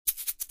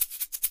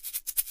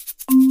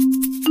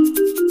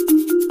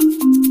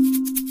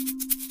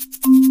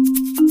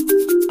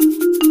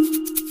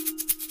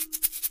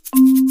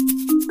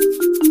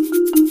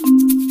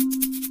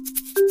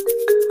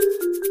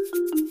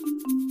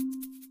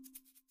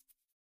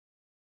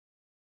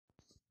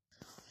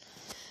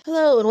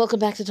Hello and welcome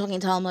back to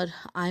Talking Talmud.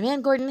 I'm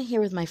Ann Gordon here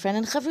with my friend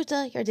and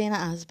chavruta, Yardena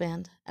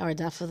Osband. Our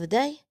daf of the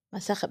day,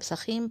 Masechet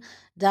Pesachim,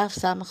 daf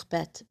Samach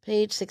Bet,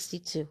 page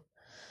 62.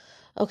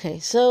 Okay,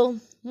 so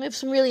we have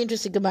some really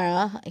interesting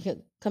Gemara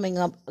coming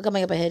up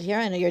ahead here.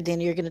 I know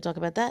Yardena, you're going to talk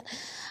about that.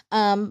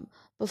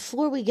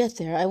 Before we get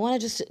there, I want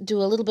to just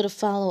do a little bit of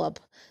follow-up.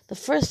 The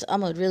first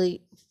Amud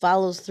really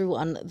follows through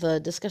on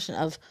the discussion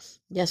of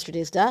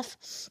yesterday's daf,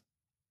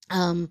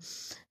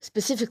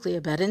 specifically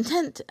about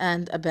intent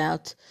and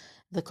about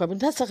the Korban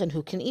Pesach and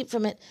who can eat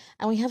from it.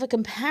 And we have a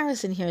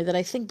comparison here that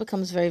I think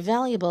becomes very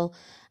valuable,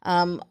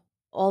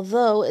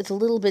 although it's a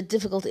little bit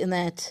difficult in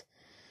that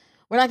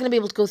we're not going to be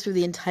able to go through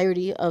the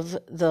entirety of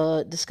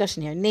the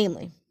discussion here.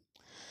 Namely,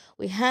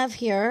 we have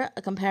here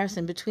a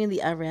comparison between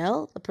the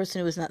Arel, the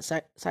person who is not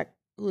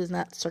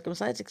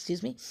circumcised,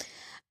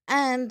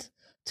 and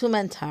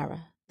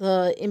Tumantara,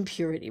 the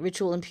impurity,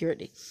 ritual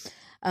impurity.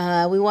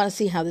 We want to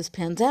see how this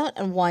pans out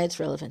and why it's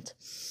relevant.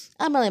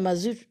 Amale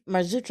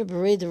Marzutra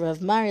Bereda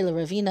Rav Mari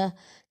Ravina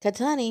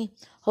Katani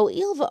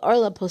Ho'il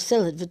va'arla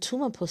poselet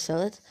v'tuma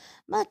poselet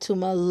ma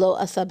tuma lo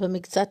asa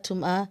b'miktzat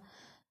tuma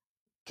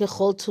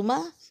kechol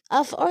tuma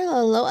af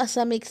arla lo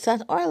asa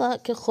miktzat arla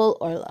kechol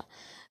arla.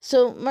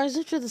 So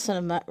Marzutra, the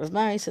son of Rav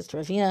Mari, says to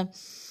Ravina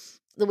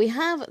that we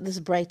have this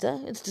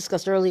breita. It's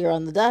discussed earlier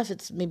on the daf.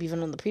 It's maybe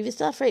even on the previous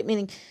daf, right?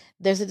 Meaning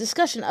there's a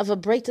discussion of a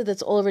breita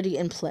that's already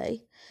in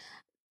play,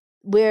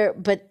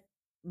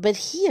 But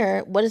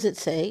here, what does it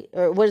say,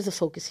 or what is the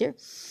focus here?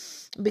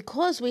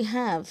 Because we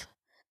have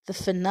the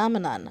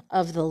phenomenon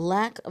of the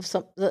lack of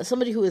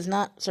somebody who is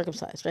not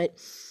circumcised, right?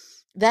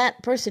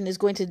 That person is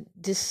going to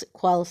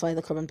disqualify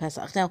the Korban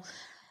Pesach. Now,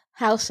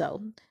 how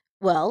so?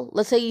 Well,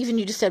 let's say even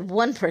you just had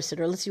one person,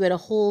 or let's say you had a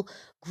whole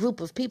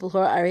group of people who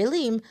are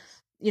Arelim.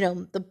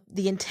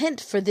 The intent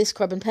for this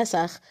Korban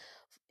Pesach,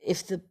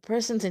 if the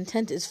person's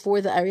intent is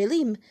for the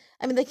Arelim,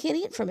 they can't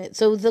eat from it.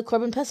 So the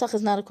Korban Pesach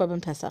is not a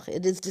Korban Pesach.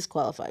 It is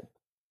disqualified.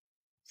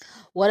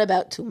 What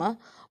about Tuma?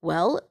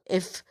 Well,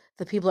 if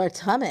the people are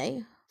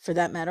Tameh, for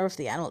that matter, if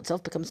the animal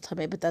itself becomes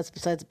Tameh, but that's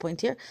besides the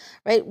point here,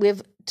 right? We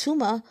have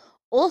Tuma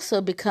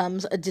also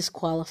becomes a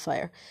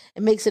disqualifier.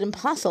 It makes it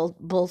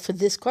impossible for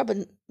this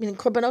Korban, meaning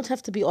Korbanot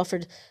have to be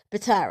offered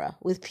Betara,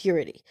 with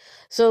purity.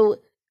 So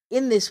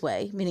in this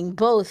way, meaning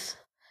both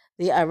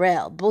the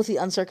Arel, both the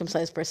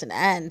uncircumcised person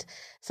and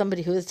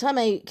somebody who is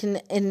Tameh can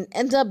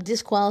end up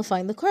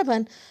disqualifying the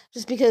Korban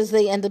just because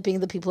they end up being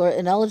the people who are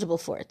ineligible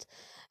for it.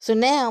 So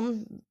now,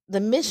 the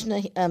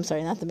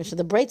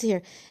Breita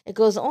here, it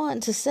goes on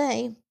to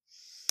say,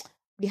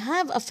 we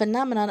have a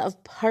phenomenon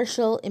of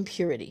partial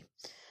impurity.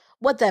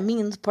 What that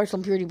means, partial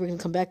impurity, we're going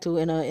to come back to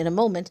in a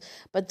moment,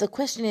 but the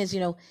question is,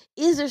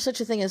 is there such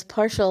a thing as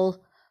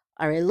partial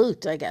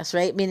arelut, I guess,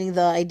 right? Meaning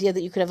the idea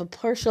that you could have a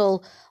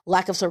partial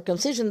lack of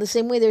circumcision, the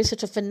same way there's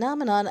such a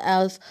phenomenon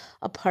of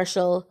a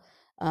partial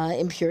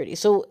impurity.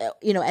 So,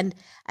 and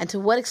to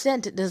what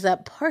extent does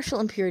that partial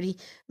impurity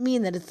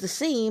mean that it's the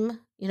same,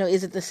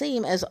 is it the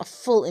same as a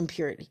full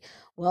impurity?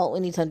 Well, we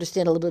need to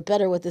understand a little bit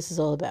better what this is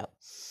all about.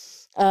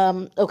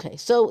 Okay,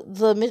 so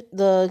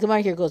the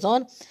Gemara here goes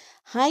on,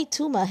 Hai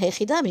tuma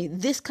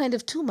hechidami, this kind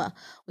of tuma,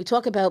 we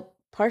talk about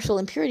partial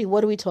impurity,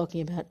 what are we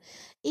talking about?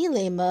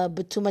 Ilema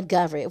betumat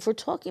gavre, if we're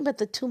talking about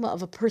the tuma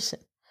of a person,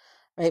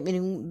 right,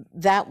 meaning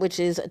that which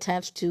is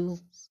attached to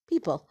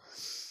people,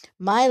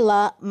 my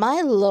lo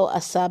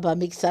asaba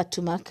miksat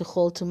tuma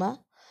kechol tuma,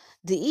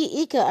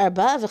 Di'i ika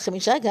arba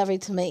v'chamisha gavri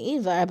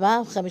tmein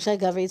v'arba v'chamisha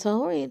gavri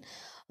tahorin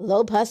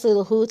lo pasli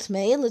lahu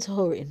tmein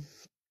l'tahorin.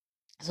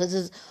 So this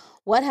is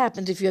what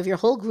happens if you have your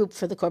whole group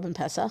for the Korban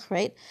Pesach,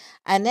 right?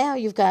 And now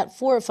you've got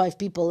 4 or 5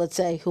 people, let's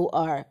say, who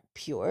are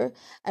pure,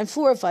 and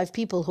 4 or 5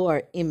 people who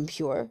are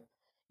impure.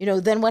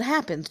 Then what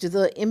happens? Do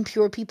the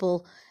impure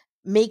people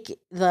make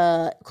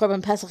the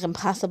Korban Pesach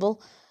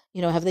impossible?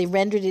 Have they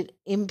rendered it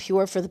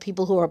impure for the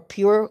people who are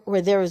pure who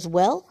are there as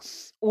well?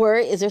 Or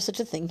is there such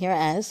a thing here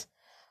as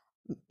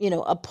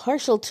a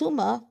partial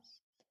tuma,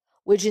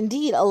 which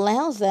indeed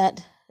allows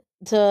that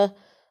allows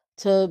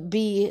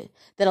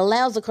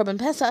the Korban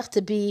Pesach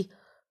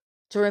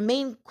to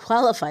remain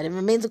qualified. It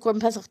remains a Korban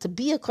Pesach to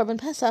be a Korban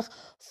Pesach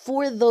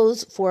for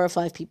those 4 or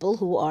 5 people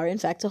who are in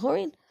fact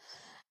tahorin,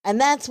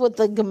 and that's what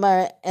the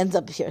Gemara ends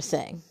up here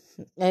saying.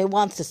 It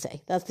wants to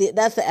say that's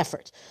the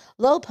effort.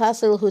 Lo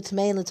pasel hu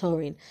tmein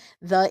l'tahorin.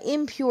 The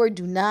impure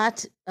do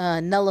not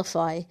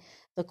nullify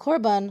the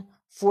Korban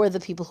for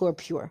the people who are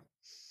pure.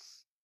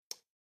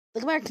 The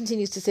Gemara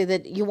continues to say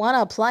that you want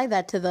to apply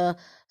that to the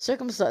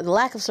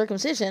lack of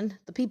circumcision,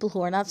 the people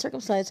who are not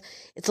circumcised.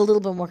 It's a little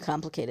bit more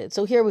complicated.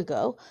 So here we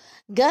go.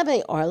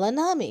 Gabe arla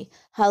nami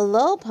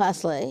halo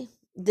pasle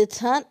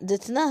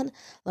ditnan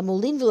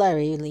lamulin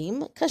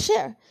v'larelim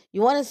kasher.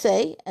 You want to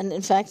say, and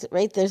in fact,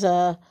 right, there's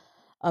a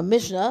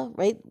Mishnah,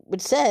 right,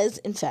 which says,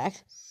 in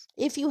fact,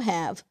 if you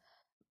have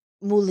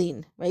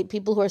mulin, right,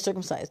 people who are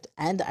circumcised,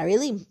 and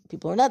arelim,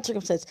 people who are not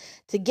circumcised,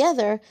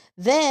 together,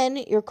 then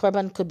your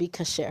korban could be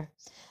kasher.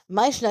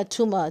 Maishna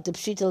tuma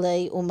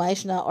depshitale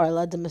umaishna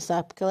arla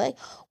demisapkale.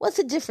 What's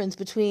the difference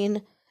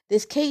between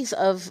this case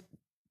of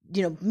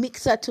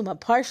mixat tuma,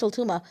 partial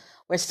tuma,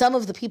 where some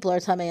of the people are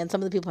tamei and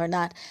some of the people are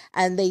not,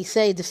 and they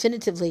say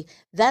definitively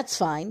that's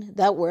fine,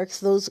 that works.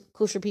 Those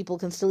kosher people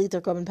can still eat their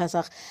korban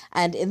pesach.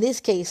 And in this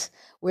case,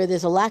 where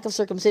there's a lack of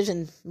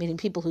circumcision, meaning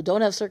people who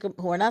don't have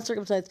who are not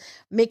circumcised,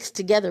 mixed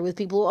together with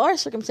people who are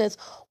circumcised,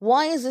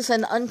 why is this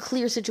an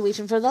unclear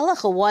situation for the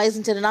halacha? Why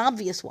isn't it an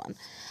obvious one?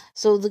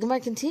 So the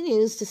Gemara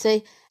continues to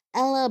say,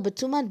 Ella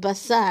betumat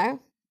basar.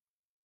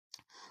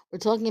 We're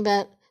talking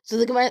about. So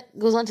the Gemara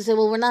goes on to say,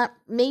 well, we're not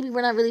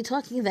really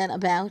talking then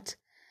about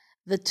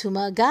the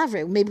tuma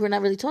gavre. Maybe we're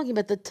not really talking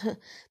about the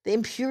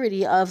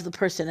impurity of the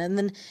person. And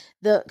then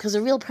because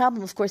the real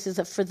problem, of course, is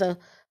that for the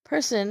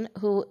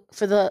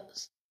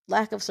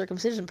lack of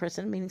circumcision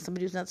person, meaning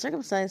somebody who's not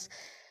circumcised,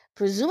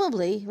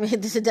 presumably,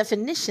 there's a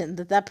definition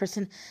that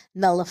person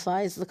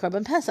nullifies the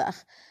korban pesach.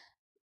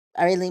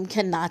 Arelim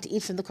cannot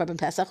eat from the korban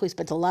pesach. We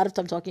spent a lot of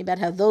time talking about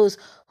how those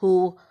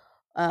who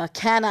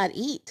cannot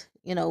eat,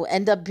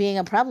 end up being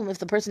a problem if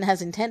the person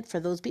has intent for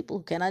those people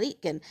who cannot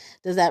eat. And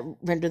does that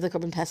render the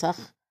korban pesach?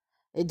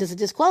 Does it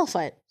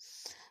disqualify it?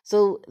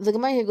 So the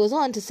Gemara here goes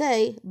on to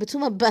say,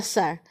 betuma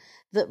basar,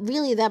 that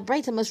really that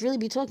braita must really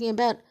be talking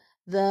about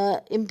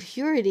the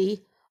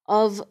impurity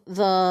of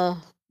the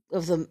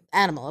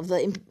animal, of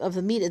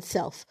the meat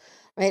itself,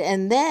 right?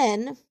 And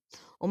then,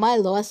 umay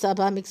lo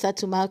asaba mixat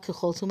tuma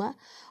kechol tuma.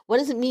 What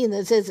does it mean that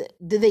it says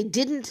they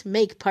didn't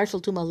make partial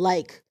tuma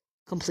like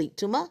complete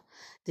tuma?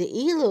 The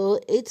ilu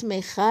it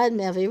mechad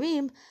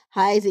me'avirim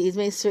hai the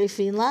izmei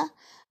sreifin la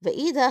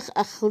ve'idach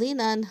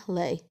achlinan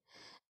le.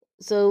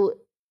 So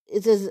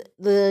it says,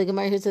 the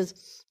Gemara here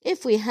says,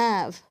 if we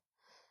have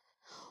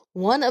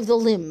one of the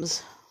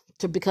limbs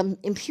to become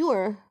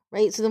impure,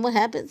 right? So then what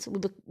happens?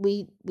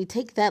 We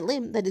take that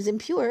limb that is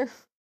impure,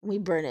 we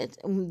burn it,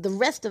 and the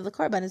rest of the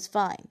korban is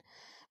fine,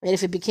 right?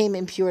 If it became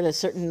impure at a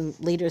certain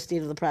later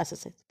state of the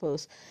process, I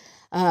suppose.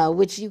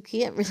 Which you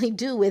can't really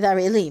do with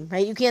Arelim,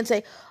 right? You can't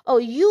say, oh,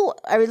 you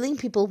Arelim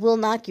people will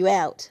knock you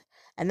out,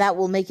 and that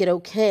will make it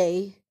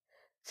okay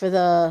for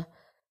the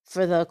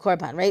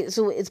korban, right?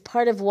 So it's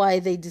part of why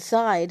they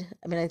decide,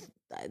 this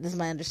is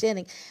my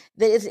understanding,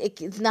 that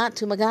it's not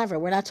tuma gavra.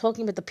 We're not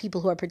talking about the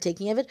people who are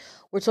partaking of it.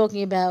 We're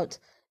talking about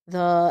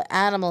the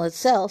animal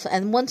itself,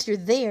 and once you're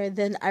there,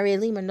 then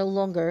Arelim are no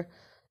longer,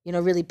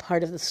 really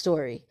part of the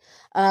story.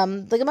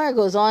 The Gemara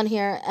goes on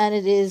here, and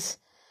it is,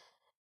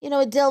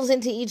 it delves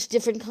into each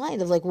different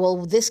kind of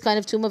this kind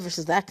of tuma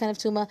versus that kind of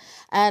tuma.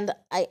 And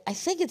I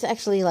think it's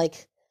actually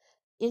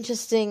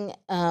interesting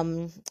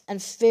and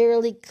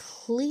fairly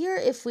clear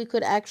if we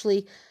could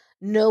actually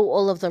know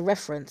all of the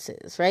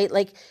references, right?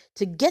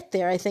 To get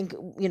there, I think,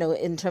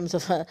 in terms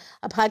of a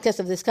podcast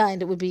of this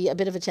kind, it would be a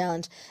bit of a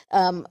challenge,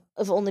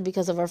 if only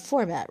because of our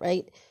format,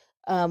 right?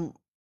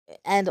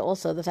 And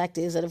also the fact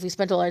is that if we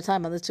spent all our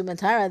time on the Tuma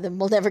Tara, then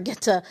we'll never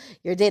get to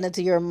your Dana,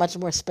 to your much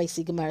more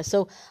spicy Gemara.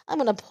 So I'm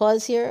going to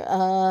pause here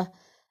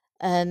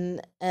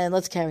and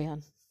let's carry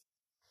on.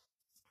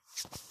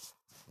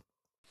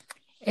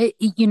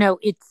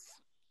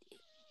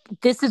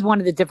 This is one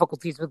of the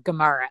difficulties with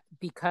Gemara,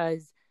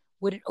 because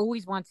what it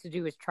always wants to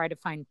do is try to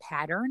find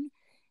pattern,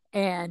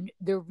 and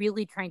they're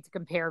really trying to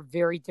compare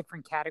very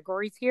different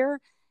categories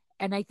here.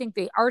 And I think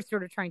they are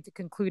sort of trying to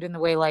conclude in the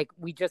way,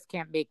 we just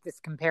can't make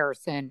this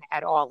comparison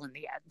at all in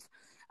the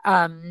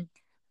end.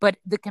 But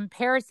the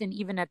comparison,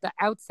 even at the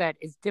outset,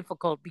 is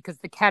difficult because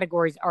the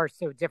categories are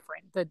so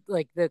different.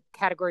 The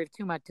category of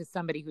tuma to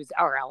somebody who's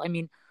RL.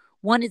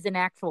 One is an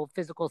actual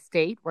physical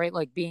state, right?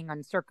 Like being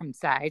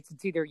uncircumcised.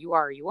 It's either you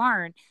are or you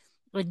aren't.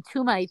 And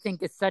tuma, I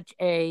think, is such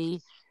a,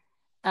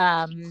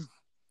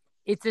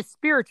 it's a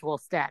spiritual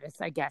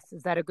status, I guess.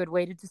 Is that a good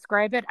way to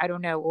describe it? I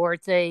don't know. Or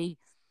it's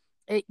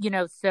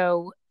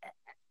so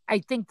I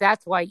think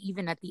that's why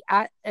even at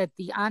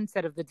the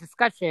onset of the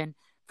discussion,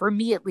 for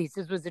me at least,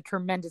 this was a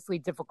tremendously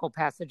difficult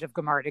passage of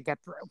Gemara to get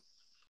through.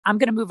 I'm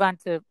going to move on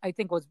to, I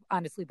think, was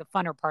honestly the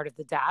funner part of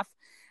the daf.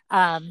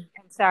 And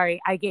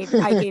sorry, I gave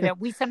it.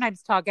 We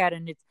sometimes talk out,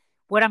 and it's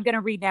what I'm going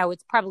to read now.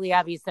 It's probably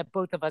obvious that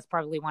both of us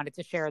probably wanted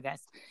to share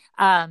this.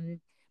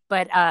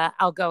 But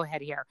I'll go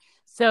ahead here.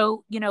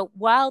 So,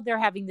 while they're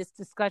having this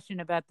discussion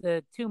about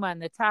the Tuma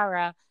and the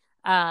Tara,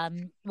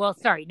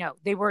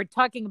 they were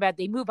talking about,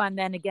 they move on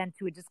then again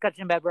to a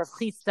discussion about Rav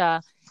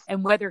Chisda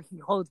and whether he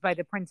holds by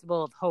the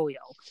principle of Hoyo.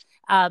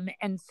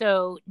 And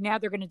so now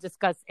they're going to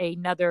discuss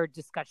another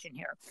discussion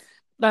here,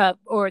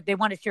 or they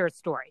want to share a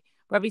story.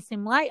 Rabbi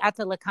Simlai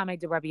ata lakame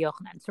de Rabbi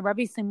Yochanan. So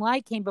Rabbi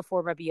Simlai came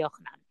before Rabbi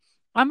Yochanan.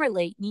 Amar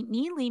le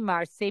nitni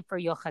limar sefer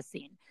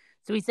Yochasin.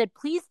 So he said,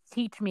 please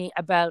teach me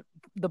about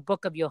the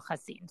book of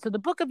Yochasin. So the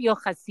book of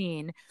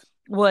Yochasin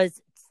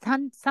was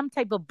some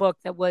type of book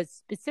that was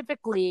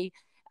specifically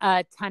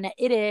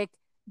Tanaitic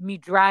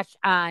midrash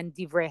on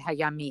Divrei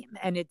Hayamim.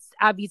 And it's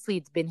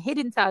been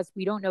hidden to us.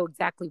 We don't know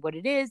exactly what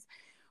it is,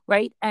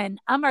 right? And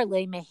Amar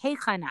le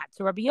mehechanat.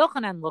 So Rabbi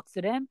Yochanan looks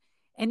at him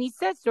and he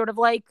says sort of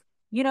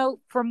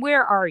from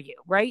where are you,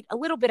 right? A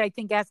little bit, I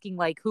think, asking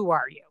who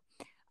are you?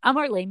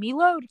 Amar le mi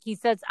Lod. He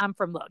says, I'm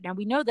from Lod. Now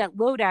we know that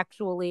Lod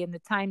actually, in the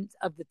times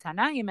of the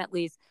Tanaim at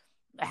least,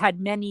 had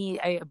many,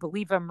 I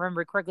believe I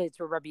remember correctly, it's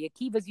where Rabbi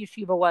Akiva's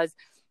yeshiva was,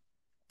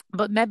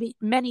 but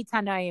many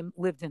Tanaim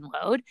lived in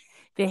Lod.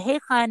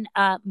 Vehechan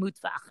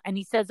mutvach. And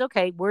he says,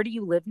 okay, where do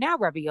you live now,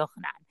 Rabbi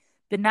Yochanan?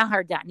 The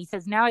Nahardan. He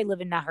says, now I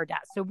live in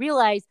Nahardan. So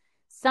realize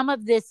some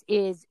of this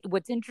is,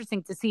 what's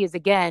interesting to see is,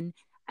 again,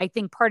 I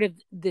think part of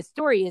the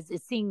story is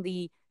seeing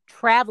the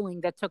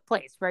traveling that took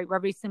place, right?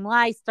 Rabbi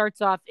Simlai starts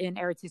off in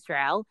Eretz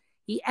Yisrael.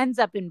 He ends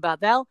up in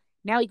Bavel.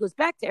 Now he goes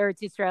back to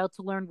Eretz Yisrael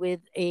to learn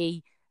with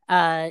a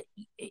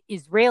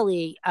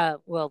Israeli,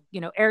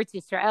 Eretz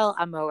Yisrael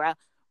Amora,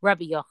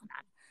 Rabbi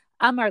Yochanan.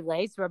 Amar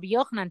Leis, Rabbi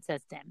Yochanan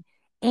says to him,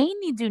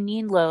 Eini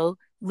dunin lo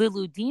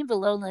liludim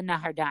velo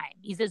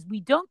lenahardayim. He says,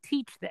 we don't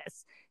teach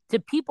this to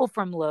people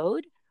from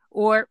Lod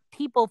or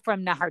people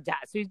from Naharda.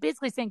 So he's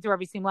basically saying to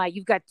Rabbi Simlai,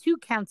 you've got two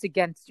counts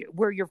against you.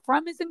 Where you're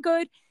from isn't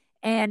good,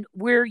 and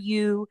where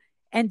you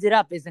ended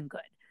up isn't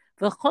good.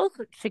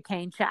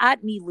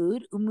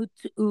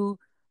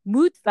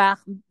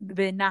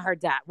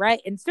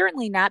 Right? And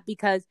certainly not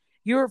because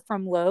you're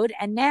from Lod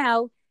and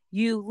now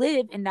you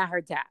live in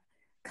Naharda.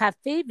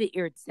 Kafe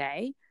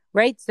v'irtze,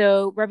 right?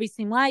 So Rabbi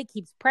Simlai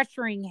keeps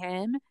pressuring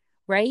him,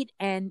 right?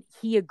 And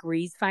he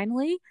agrees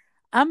finally.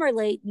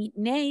 Amarle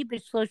nitnei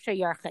b'shlosha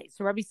yarchei.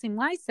 So Rabbi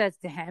Simlai says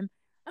to him,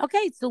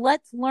 okay, so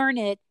let's learn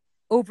it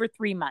over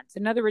 3 months.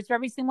 In other words,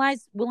 Rabbi Simlai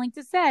is willing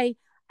to say,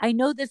 I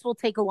know this will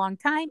take a long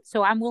time,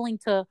 so I'm willing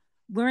to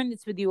learn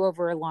this with you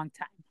over a long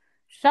time.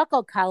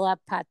 Shakal kala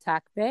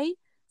patakbe.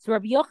 So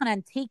Rabbi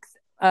Yochanan takes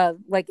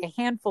like a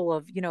handful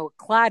of, a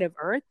clod of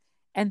earth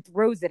and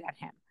throws it at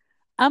him.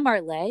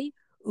 Amarle,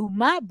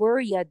 Uma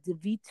Buria de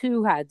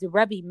Vituha de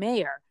Rabbi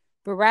Meir,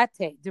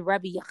 Barate de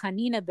Rabbi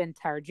Yechanina ben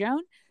Tarjon.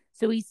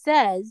 So he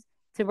says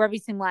to Rabbi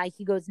Simlai,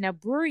 he goes, now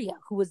Buria,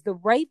 who was the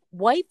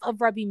wife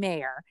of Rabbi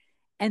Meir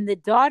and the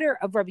daughter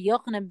of Rabbi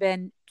Yochanan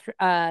ben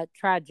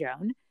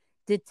Trajon,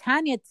 did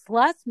Tanya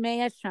Tzlas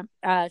Mea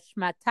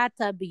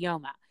Shmatata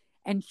Biyoma.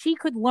 And she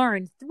could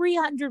learn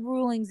 300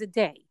 rulings a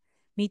day.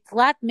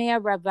 Mitlat Mea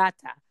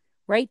Ravata.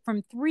 Right?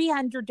 From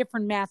 300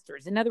 different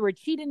masters. In other words,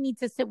 she didn't need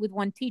to sit with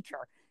one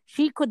teacher.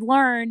 She could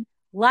learn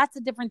lots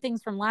of different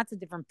things from lots of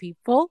different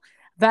people.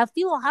 And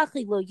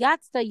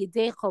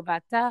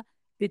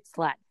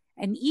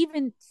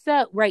even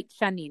so, right,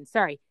 Shanin,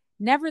 sorry.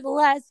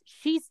 Nevertheless,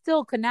 she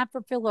still could not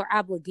fulfill her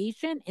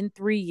obligation in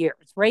 3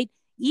 years, right?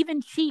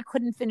 Even she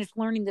couldn't finish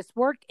learning this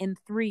work in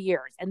 3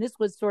 years. And this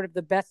was sort of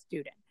the best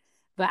student.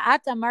 Do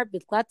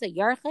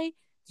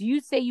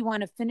you say you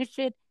want to finish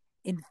it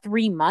in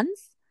 3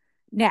 months?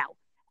 Now,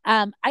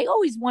 I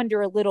always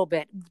wonder a little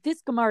bit.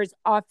 This Gemara is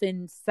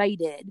often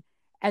cited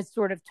as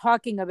sort of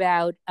talking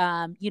about,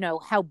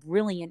 how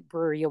brilliant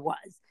Beruria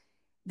was.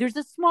 There's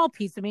a small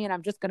piece of me, and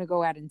I'm just going to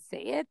go out and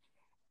say it.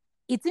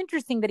 It's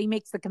interesting that he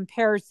makes the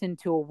comparison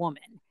to a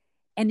woman.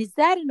 And is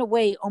that in a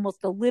way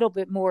almost a little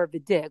bit more of a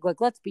dig? Like,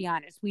 let's be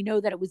honest. We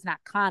know that it was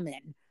not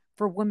common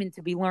for women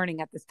to be learning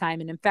at this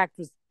time, and in fact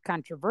was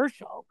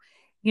controversial.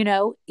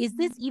 Is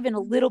this even a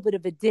little bit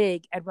of a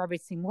dig at Rabbi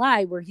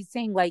Simlai where he's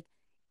saying, like,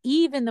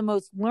 even the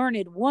most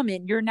learned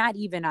woman, you're not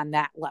even on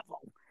that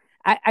level.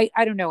 I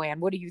don't know,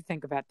 Anne. What do you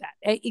think about that?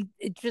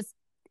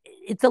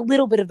 It's a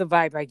little bit of the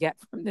vibe I get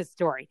from this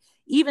story,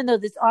 even though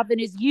this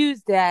often is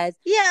used as,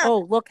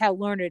 oh, look how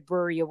learned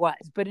Beruria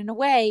was. But in a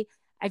way,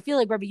 I feel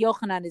like Rabbi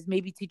Yochanan is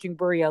maybe teaching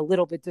Beruria a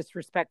little bit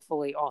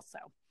disrespectfully also.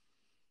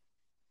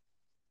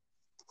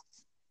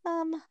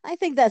 I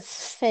think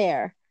that's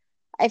fair.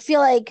 I feel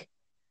like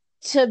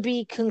to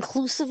be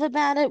conclusive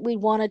about it, we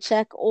want to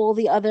check all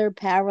the other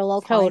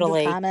parallel kinds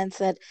of comments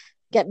that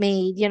get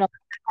made, kind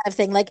of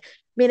thing. Like,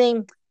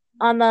 meaning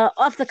on the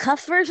off the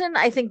cuff version,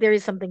 I think there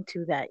is something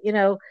to that.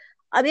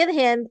 On the other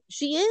hand,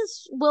 she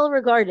is well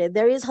regarded.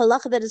 There is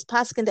halacha that is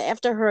paskined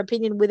after her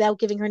opinion without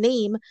giving her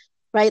name,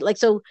 right? Like,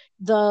 so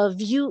the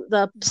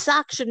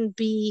psak shouldn't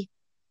be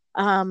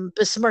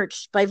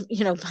besmirched by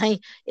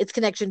its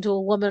connection to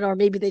a woman, or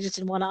maybe they just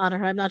didn't want to honor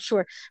her. I'm not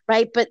sure,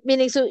 right? But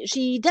meaning, so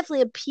she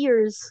definitely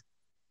appears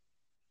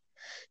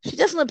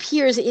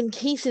in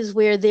cases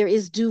where there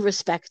is due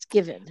respect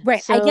given.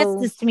 Right. So, I guess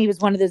this to me was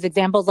one of those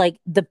examples, like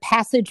the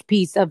passage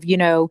piece of,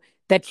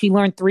 that she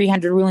learned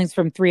 300 rulings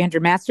from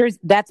 300 masters.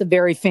 That's a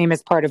very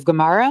famous part of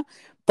Gemara.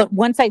 But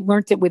once I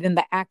learned it within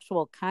the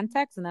actual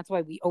context, and that's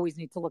why we always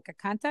need to look at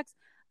context,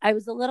 I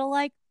was a little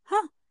like,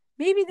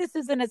 maybe this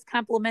isn't as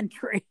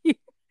complimentary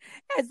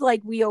as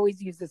like we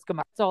always use this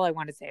Gemara. That's all I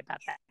want to say about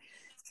that.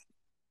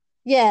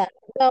 Yeah.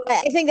 No,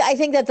 I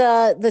think that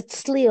the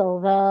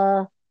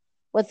tzlil,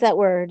 what's that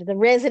word? The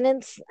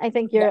resonance. I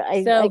think you're.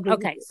 Yeah.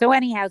 Okay. So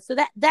anyhow, so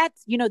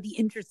that's the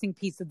interesting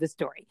piece of the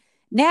story.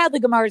 Now the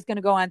Gemara is going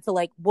to go on to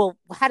like, well,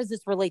 how does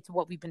this relate to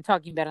what we've been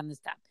talking about on this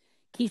stuff?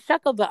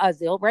 Kishakal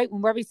ba'azil, right?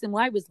 When Rabbi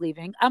Simlai was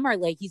leaving, Amar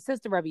Le, he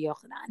says to Rabbi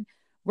Yochanan,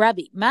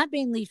 Rabbi, ma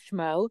bein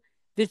lishmo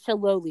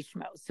v'shalo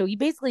lishmo. So he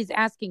basically is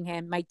asking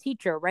him, my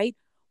teacher, right?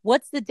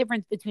 What's the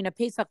difference between a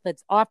Pesach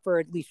that's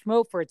offered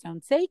lishmo for its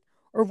own sake,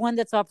 or one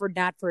that's offered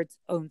not for its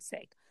own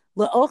sake?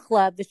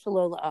 La'ochla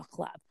v'shalo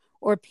la'ochla.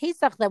 Or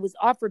Pesach that was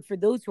offered for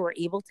those who are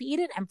able to eat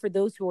it and for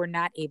those who are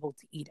not able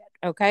to eat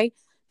it. Okay?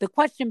 The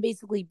question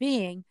basically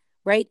being,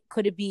 right,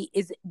 could it be,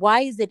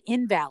 why is it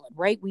invalid,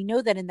 right? We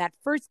know that in that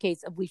first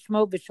case of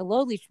lishmo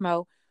v'shalo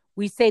lishmo,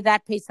 we say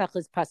that Pesach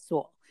is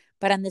pasul.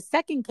 But on the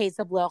second case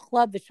of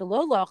le'ochlav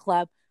v'shalo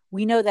le'ochlav,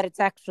 we know that it's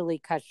actually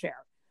kasher.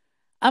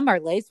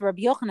 Amar Leis,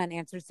 Rabbi Yochanan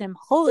answers him,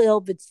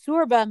 Cholil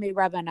v'tsurba me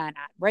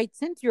rabbanana, right?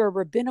 Since you're a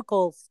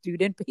rabbinical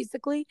student,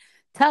 basically,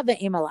 tava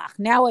imalach.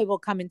 Now I will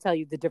come and tell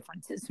you the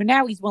differences. So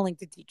now he's willing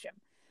to teach him.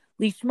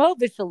 Lishmo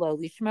v'shalo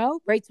lishmo,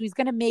 right? So he's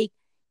going to make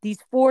these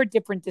 4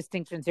 different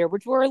distinctions here,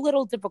 which were a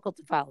little difficult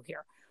to follow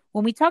here.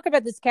 When we talk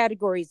about this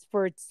categories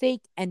for its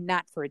sake and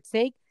not for its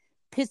sake,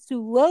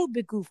 pisulo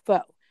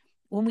begufo.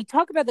 When we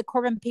talk about the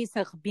Korban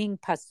Pesach being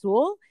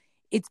pasul,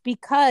 it's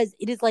because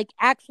it is like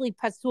actually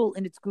pasul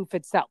in its goof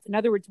itself. In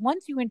other words,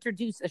 once you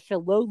introduce a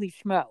shalo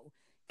lishmo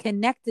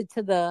connected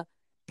to the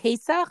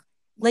Pesach,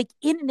 like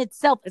in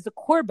itself as a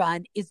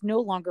korban is no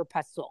longer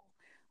pasul.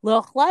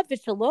 Le'ochlav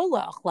v'shalo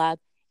le'ochlav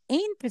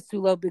ein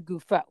pasulo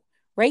begufo,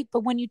 right?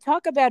 But when you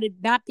talk about it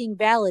not being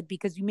valid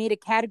because you made a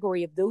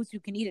category of those who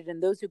can eat it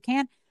and those who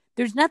can't,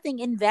 there's nothing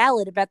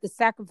invalid about the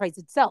sacrifice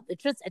itself.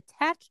 It's just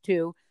attached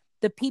to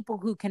the people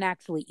who can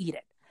actually eat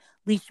it.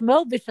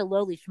 Lishmo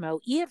v'shalo lishmo,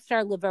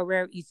 ifshar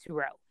levarer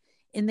isuro.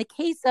 In the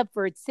case of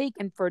for its sake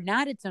and for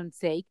not its own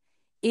sake,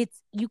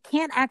 it's you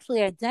can't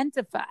actually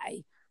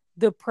identify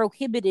the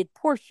prohibited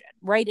portion,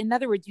 right? In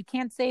other words, you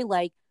can't say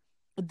like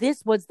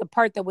this was the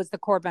part that was the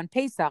korban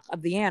pesach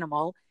of the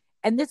animal,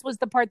 and this was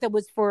the part that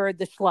was for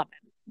the shlamim,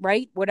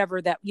 right?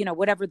 Whatever that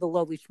whatever the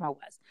lo lishmo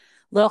was.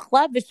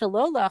 Lo'ochlav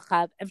v'shalo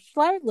lo'achav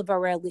ifshar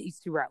levarer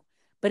isuro.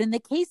 But in the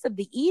case of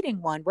the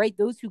eating one, right,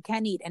 those who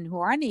can eat and who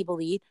are unable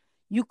to eat,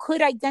 you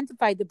could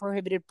identify the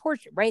prohibited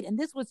portion, right? And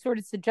this was sort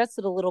of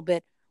suggested a little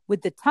bit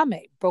with the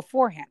tameh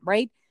beforehand,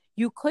 right?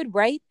 You could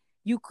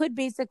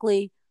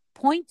basically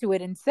point to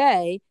it and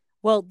say,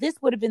 well, this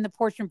would have been the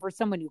portion for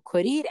someone who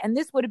could eat, and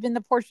this would have been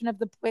the portion of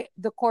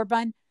the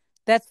korban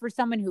that's for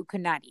someone who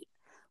could not eat.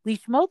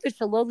 Lishmo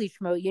v'shalo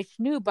lishmo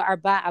yeshnu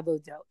ba'arba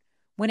avodot.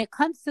 When it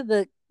comes to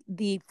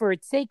the for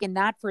its sake and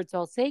not for its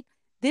all sake,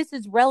 this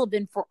is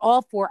relevant for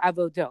all 4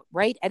 avodot,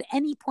 right? At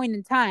any point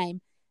in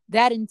time,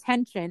 that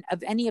intention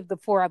of any of the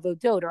 4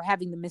 avodot or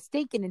having the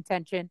mistaken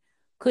intention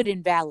could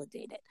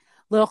invalidate it.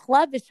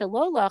 Le'ochlav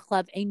v'shalo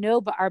le'ochlav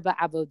eino ba'arba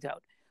avodot.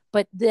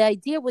 But the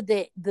idea with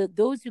the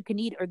those who can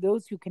eat or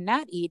those who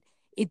cannot eat,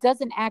 it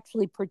doesn't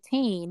actually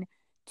pertain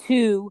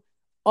to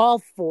all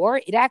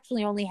 4. It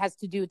actually only has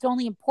to do, it's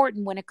only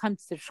important when it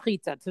comes to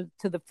shchita,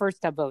 to the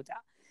first avoda.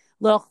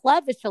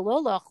 Le'ochlav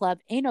v'shalo le'ochlav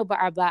eino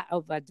ba'arba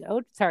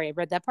avodot. Sorry, I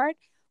read that part.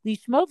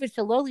 Lishmo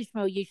v'shalo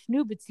lishmo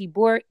yeshnu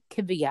b'tzibur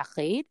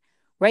kiviyachid.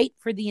 Right?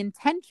 For the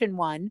intention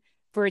one,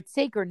 for its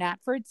sake or not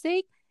for its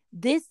sake,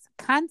 this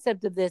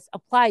concept of this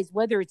applies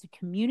whether it's a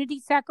community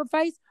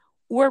sacrifice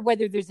or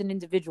whether there's an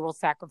individual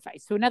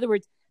sacrifice. So in other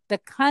words, the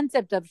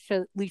concept of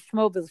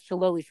lishmo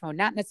v'shalo lishmo,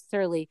 not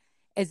necessarily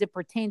as it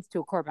pertains to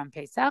a korban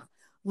pesach,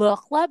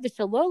 le'ochlav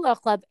v'shalo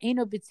le'ochlav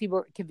eino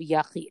b'tzibur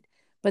kiviyachid.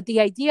 But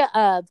the idea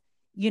of,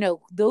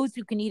 those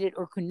who can eat it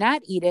or could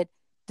not eat it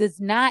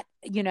does not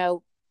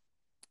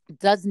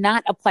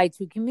apply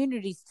to a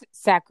community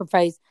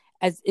sacrifice,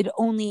 as it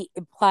only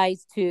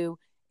applies to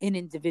an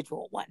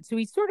individual one. So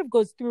he sort of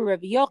goes through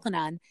Rabbi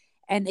Yochanan.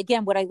 And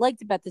again, what I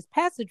liked about this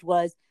passage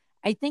was,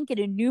 I think it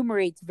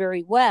enumerates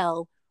very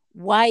well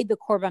why the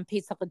Korban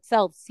Pesach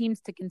itself seems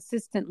to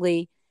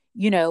consistently,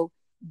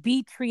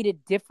 be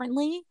treated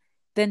differently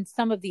than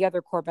some of the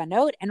other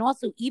Korbanot. And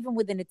also, even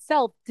within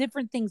itself,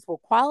 different things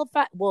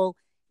will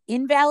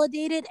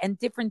invalidate it, and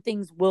different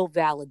things will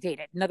validate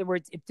it. In other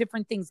words, if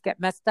different things get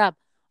messed up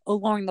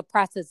along the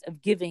process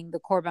of giving the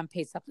Korban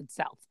Pesach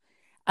itself.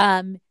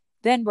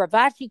 Then Rav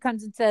Ashi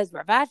comes and says,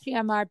 Rav Ashi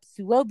Amar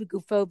Psulo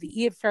Begufo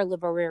v'Iyevshar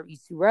Levarer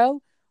Isuro,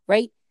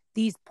 right?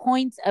 These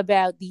points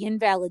about the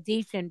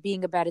invalidation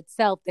being about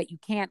itself, that you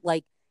can't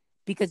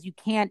because you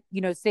can't,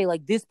 say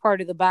like this part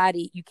of the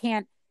body, you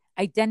can't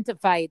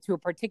identify it to a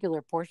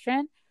particular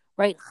portion,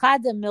 right?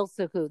 Chada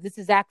Milsahu, this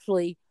is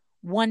actually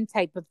one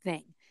type of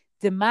thing.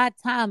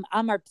 Dematam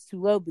Amar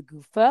Psulo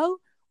Begufo,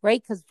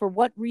 right? Because for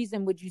what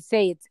reason would you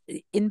say it's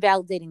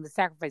invalidating the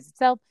sacrifice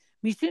itself?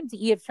 Mishum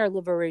T'Iyevshar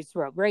Levarer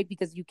Isuro, right?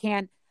 Because you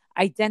can't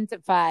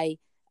identify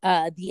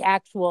the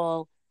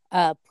actual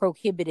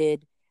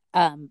prohibited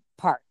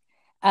part.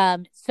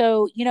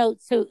 So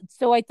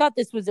I thought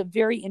this was a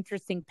very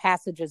interesting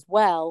passage as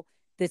well,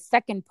 the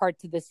second part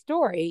to the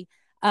story,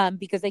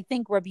 because I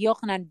think Rabbi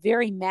Yochanan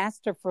very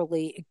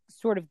masterfully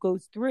sort of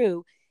goes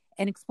through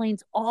and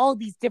explains all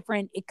these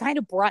different, it kind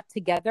of brought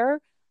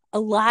together a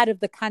lot of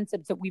the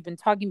concepts that we've been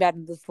talking about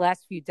in this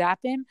last few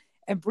dapim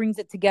and brings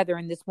it together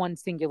in this one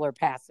singular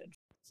passage.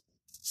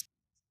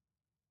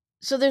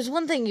 So there's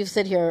one thing you've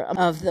said here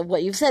of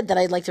what you've said that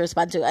I'd like to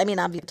respond to. I mean,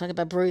 I'll be talking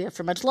about Beruya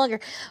for much longer,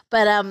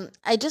 but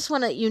I just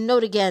want to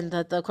note again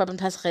that the Korban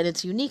Pesach and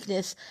its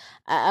uniqueness,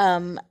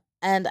 and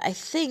I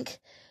think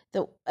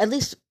that at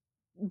least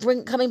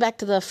coming back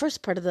to the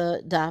first part of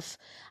the daf,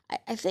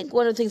 I think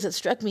one of the things that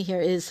struck me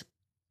here is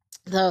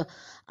the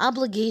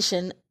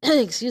obligation,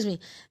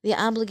 the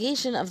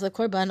obligation of the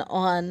Korban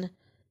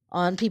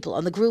on people,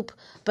 on the group,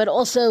 but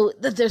also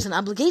that there's an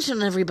obligation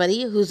on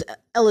everybody who's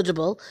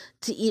eligible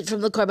to eat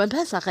from the Korban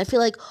Pesach. I feel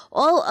like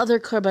all other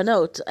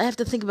Korbanot, I have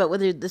to think about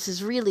whether this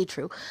is really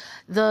true.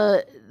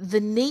 The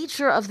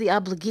nature of the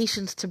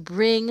obligations to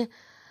bring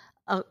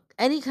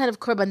any kind of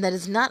korban that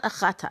is not a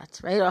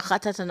chatat, right, or a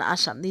chatat and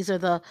asham. These are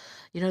the,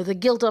 the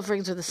guilt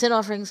offerings or the sin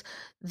offerings.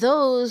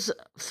 Those,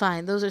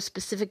 fine, those are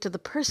specific to the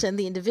person,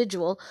 the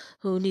individual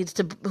who needs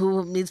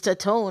to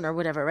atone or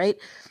whatever, right?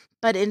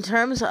 But in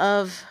terms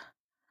of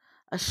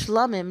a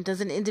shlamim,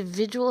 does an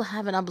individual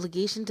have an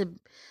obligation to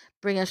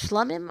bring a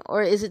shlamim,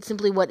 or is it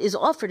simply what is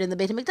offered in the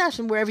Beit HaMikdash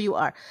and wherever you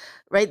are,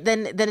 right?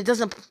 Then it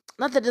doesn't,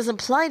 not that it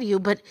doesn't apply to you,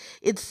 but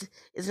it's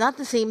not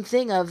the same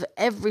thing of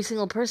every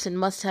single person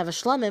must have a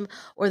shlamim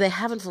or they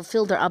haven't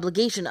fulfilled their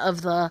obligation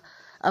of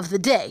the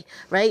day,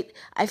 right?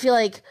 I feel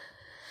like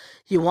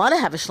you want to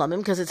have a shlamim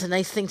because it's a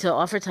nice thing to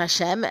offer to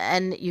Hashem,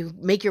 and you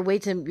make your way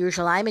to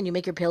Yerushalayim and you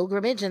make your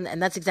pilgrimage,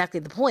 and that's exactly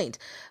the point.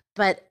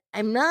 But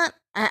I'm not,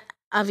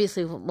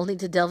 obviously we'll need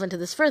to delve into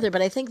this further,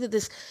 but I think that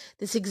this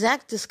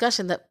exact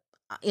discussion that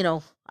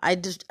I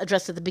just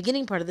addressed at the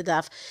beginning part of the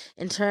daf,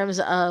 in terms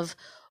of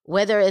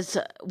whether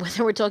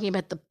we're talking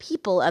about the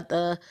people at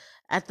the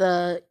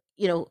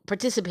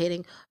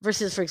participating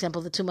versus, for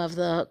example, the tumah of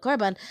the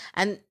korban,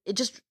 and it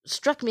just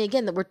struck me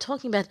again that we're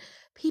talking about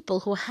people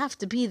who have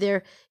to be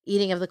there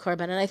eating of the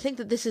korban, and I think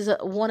that this is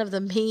one of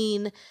the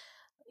main,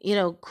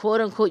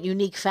 quote unquote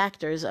unique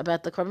factors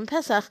about the Korban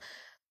Pesach,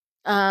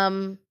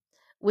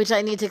 which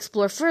I need to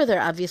explore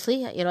further.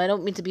 Obviously, I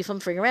don't mean to be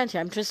fumfering around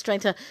here. I'm just trying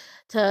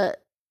to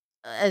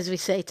as we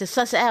say, to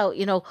suss out,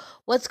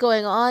 what's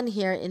going on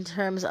here in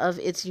terms of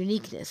its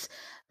uniqueness,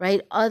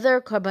 right?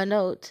 Other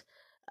korbanot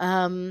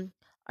are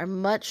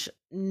much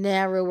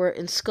narrower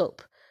in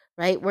scope,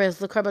 right? Whereas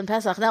the Korban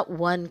Pesach, not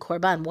one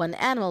korban, one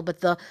animal,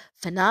 but the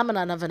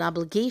phenomenon of an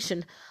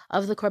obligation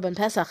of the Korban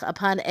Pesach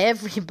upon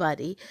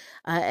everybody,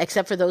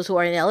 except for those who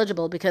are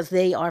ineligible because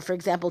they are, for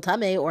example,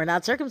 tameh or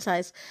not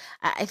circumcised.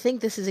 I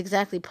think this is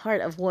exactly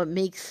part of what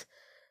makes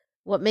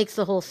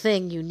the whole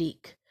thing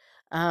unique.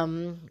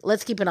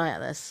 Let's keep an eye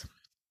on this.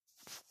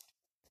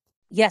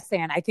 Yes,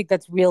 Anne, I think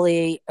that's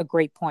really a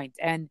great point.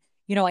 And,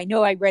 I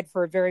know I read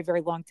for a very,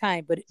 very long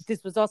time, but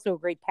this was also a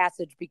great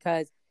passage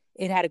because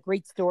it had a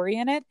great story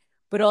in it,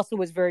 but also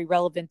was very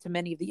relevant to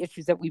many of the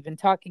issues that we've been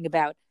talking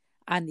about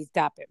on these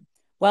dapim.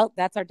 Well,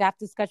 that's our daf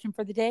discussion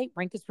for the day.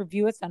 Rank us,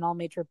 review us on all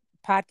major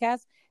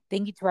podcasts.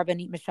 Thank you to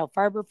Rabbanit Michelle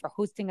Farber for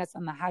hosting us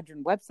on the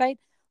Hadran website.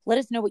 Let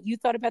us know what you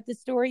thought about this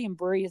story and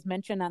Bruria's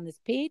mentioned on this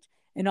page,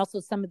 and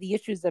also some of the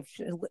issues of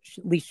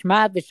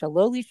lishma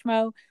v'shalo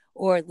lishmo,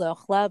 or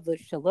le'ochlav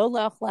v'shalo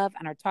le'ochlav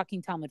on our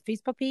Talking Talmud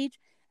Facebook page.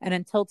 And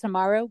until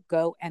tomorrow,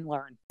 go and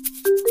learn.